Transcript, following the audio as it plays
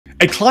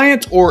A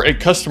client or a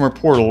customer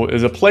portal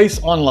is a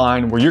place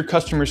online where your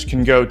customers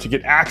can go to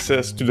get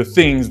access to the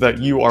things that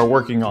you are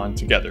working on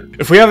together.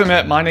 If we haven't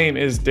met, my name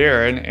is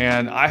Darren,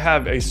 and I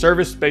have a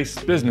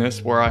service-based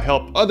business where I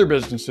help other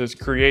businesses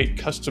create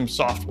custom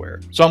software.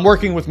 So I'm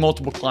working with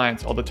multiple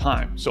clients all the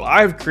time. So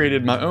I've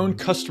created my own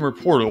customer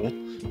portal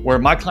where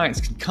my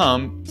clients can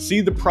come, see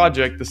the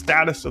project, the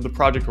status of the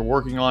project we're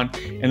working on,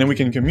 and then we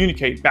can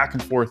communicate back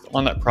and forth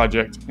on that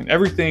project, and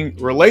everything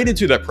related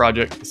to that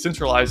project is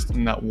centralized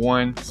in that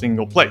one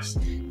single place.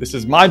 This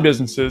is my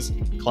business's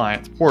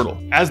client portal.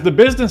 As the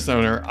business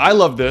owner, I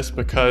love this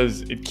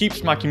because it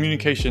keeps my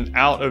communication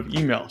out of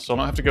email, so I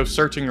don't have to go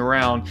searching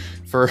around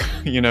for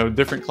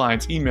different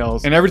clients'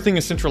 emails, and everything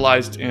is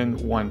centralized in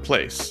one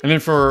place. And then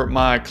for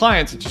my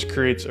clients, it just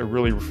creates a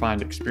really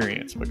refined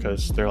experience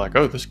because they're like,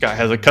 oh, this guy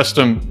has a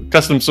custom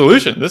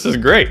solution. This is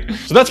great.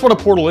 So that's what a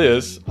portal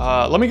is.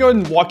 Let me go ahead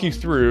and walk you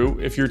through,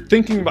 if you're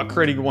thinking about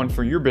creating one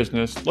for your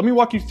business, let me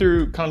walk you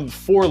through kind of the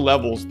 4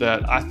 levels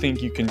that I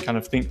think you can kind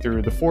of think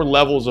through, the 4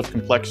 levels of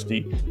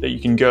complexity that you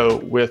can go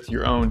with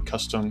your own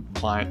custom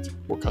client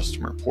or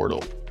customer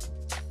portal.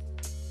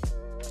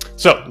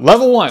 So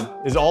level 1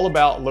 is all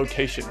about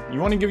location. You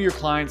want to give your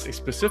clients a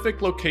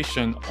specific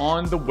location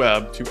on the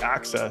web to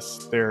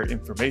access their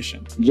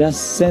information.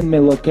 Just send me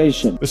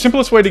location. The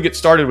simplest way to get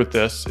started with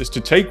this is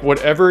to take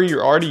whatever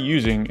you're already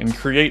using and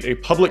create a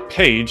public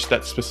page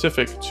that's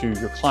specific to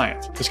your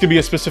client. This could be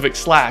a specific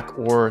Slack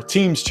or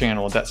Teams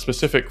channel that's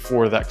specific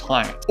for that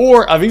client.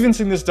 Or I've even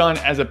seen this done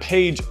as a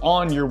page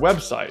on your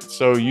website.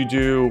 So you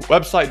do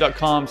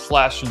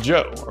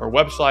website.com/Joe or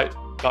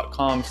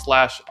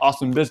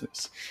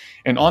website.com/awesomebusiness.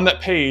 And on that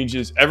page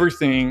is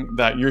everything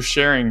that you're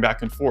sharing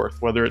back and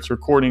forth, whether it's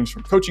recordings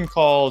from coaching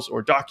calls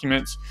or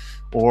documents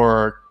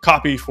or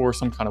copy for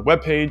some kind of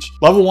web page.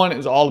 Level 1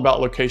 is all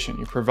about location.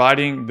 You're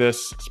providing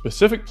this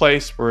specific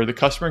place where the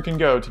customer can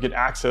go to get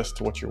access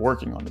to what you're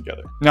working on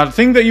together. Now, the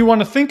thing that you want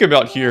to think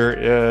about here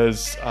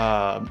is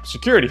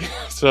security.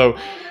 So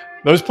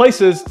those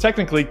places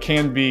technically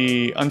can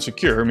be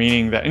unsecure,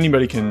 meaning that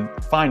anybody can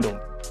find them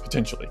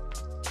potentially.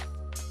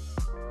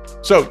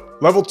 So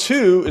level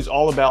 2 is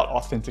all about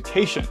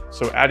authentication.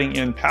 So adding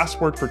in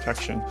password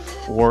protection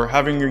or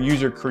having your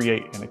user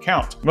create an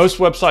account. Most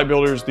website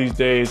builders these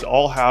days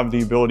all have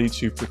the ability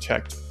to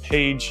protect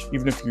page.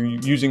 Even if you're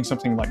using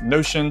something like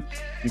Notion,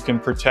 you can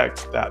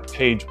protect that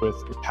page with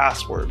your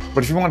password.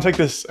 But if you want to take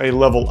this a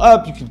level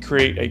up, you can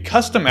create a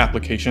custom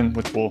application,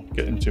 which we'll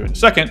get into in a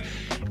second.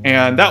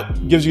 And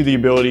that gives you the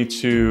ability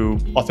to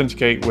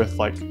authenticate with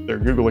like their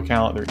Google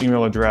account, their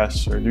email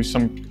address, or do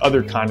some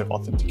other kind of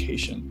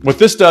authentication. What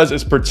this does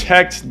is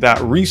protect that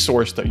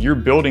resource that you're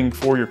building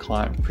for your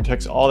client,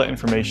 protects all that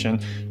information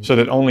so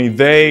that only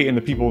they and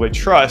the people they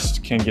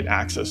trust can get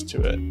access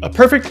to it. A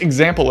perfect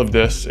example of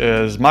this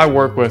is my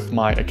work with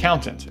my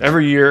accountant.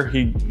 Every year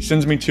he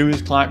sends me to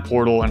his client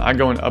portal and I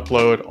go and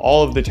upload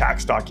all of the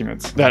tax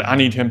documents that I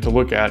need him to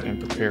look at and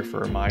prepare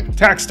for my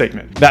tax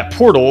statement. That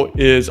portal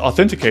is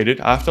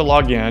authenticated. I have to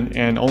log in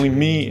and only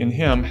me and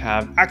him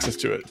have access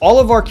to it. All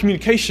of our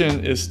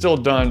communication is still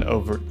done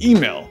over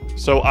email.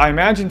 So I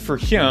imagine for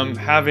him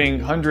having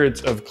hundreds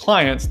of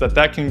clients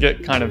that can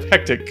get kind of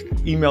hectic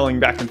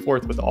emailing back and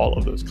forth with all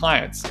of those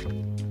clients.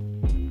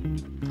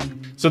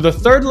 So the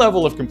 3rd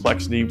level of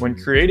complexity when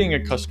creating a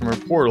customer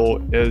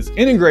portal is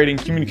integrating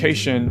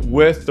communication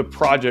with the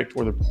project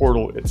or the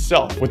portal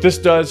itself. What this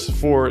does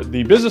for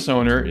the business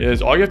owner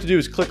is all you have to do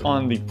is click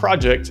on the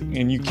project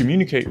and you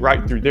communicate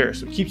right through there.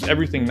 So it keeps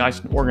everything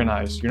nice and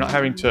organized. You're not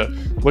having to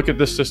look at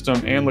this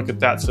system and look at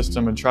that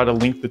system and try to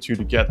link the two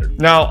together.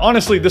 Now,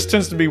 honestly, this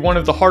tends to be one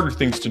of the harder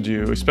things to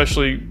do,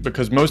 especially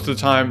because most of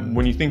the time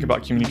when you think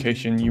about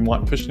communication, you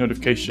want push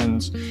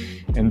notifications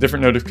and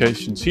different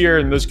notifications here,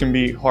 and those can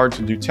be hard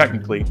to do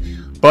technically.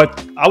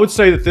 But I would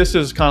say that this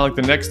is kind of like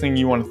the next thing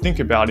you want to think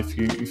about if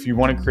you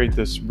want to create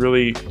this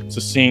really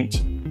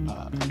succinct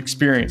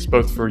experience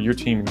both for your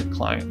team and your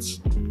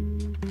clients.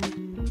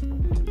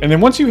 And then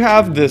once you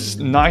have this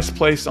nice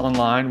place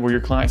online where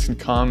your clients can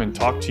come and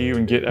talk to you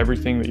and get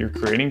everything that you're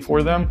creating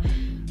for them,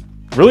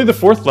 really the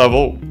 4th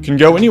level can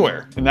go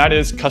anywhere, and that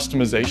is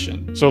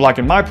customization. So like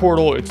in my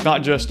portal, it's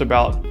not just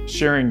about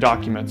sharing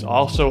documents. I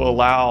also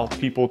allow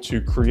people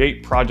to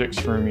create projects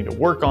for me to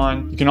work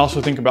on. You can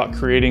also think about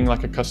creating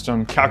like a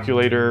custom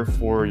calculator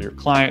for your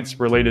clients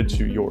related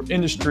to your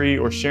industry,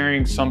 or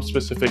sharing some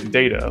specific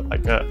data,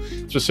 like a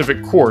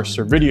specific course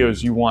or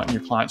videos you want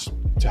your clients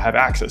to have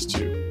access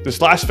to.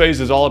 This last phase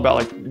is all about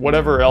like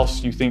whatever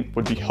else you think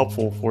would be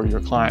helpful for your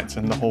clients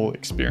and the whole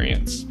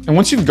experience. And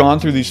once you've gone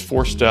through these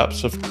 4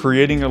 steps of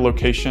creating a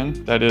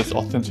location that is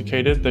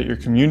authenticated, that you're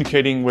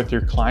communicating with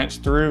your clients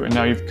through, and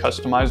now you've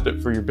customized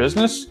it for your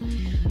business,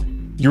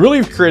 you really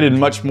have created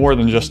much more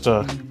than just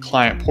a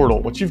client portal.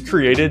 What you've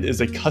created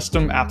is a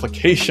custom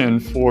application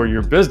for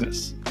your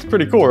business. It's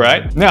pretty cool,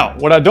 right? Now,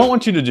 what I don't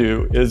want you to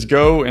do is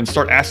go and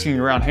start asking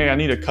around, hey, I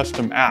need a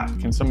custom app.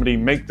 Can somebody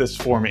make this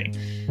for me?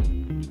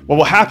 What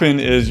will happen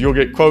is you'll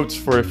get quotes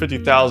for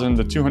 $50,000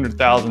 to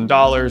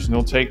 $200,000, and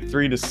it'll take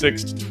 3 to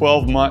 6 to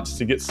 12 months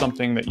to get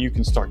something that you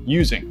can start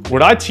using.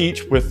 What I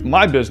teach with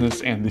my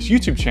business and this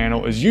YouTube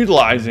channel is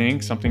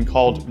utilizing something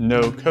called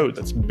no code.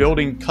 That's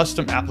building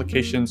custom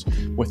applications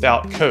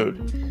without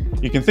code.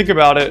 You can think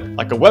about it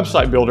like a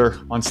website builder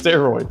on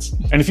steroids.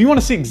 And if you want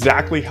to see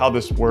exactly how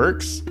this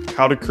works,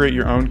 how to create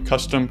your own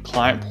custom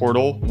client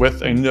portal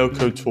with a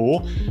no-code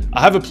tool,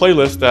 I have a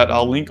playlist that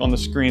I'll link on the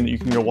screen that you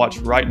can go watch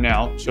right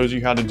now. It shows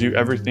you how to do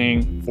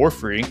everything for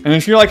free. And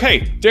if you're like, hey,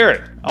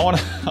 Derek, I want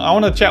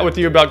to chat with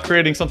you about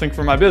creating something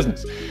for my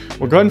business,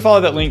 well, go ahead and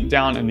follow that link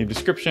down in the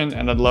description,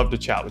 and I'd love to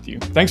chat with you.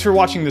 Thanks for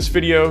watching this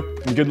video,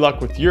 and good luck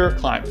with your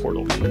client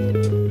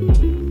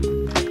portal.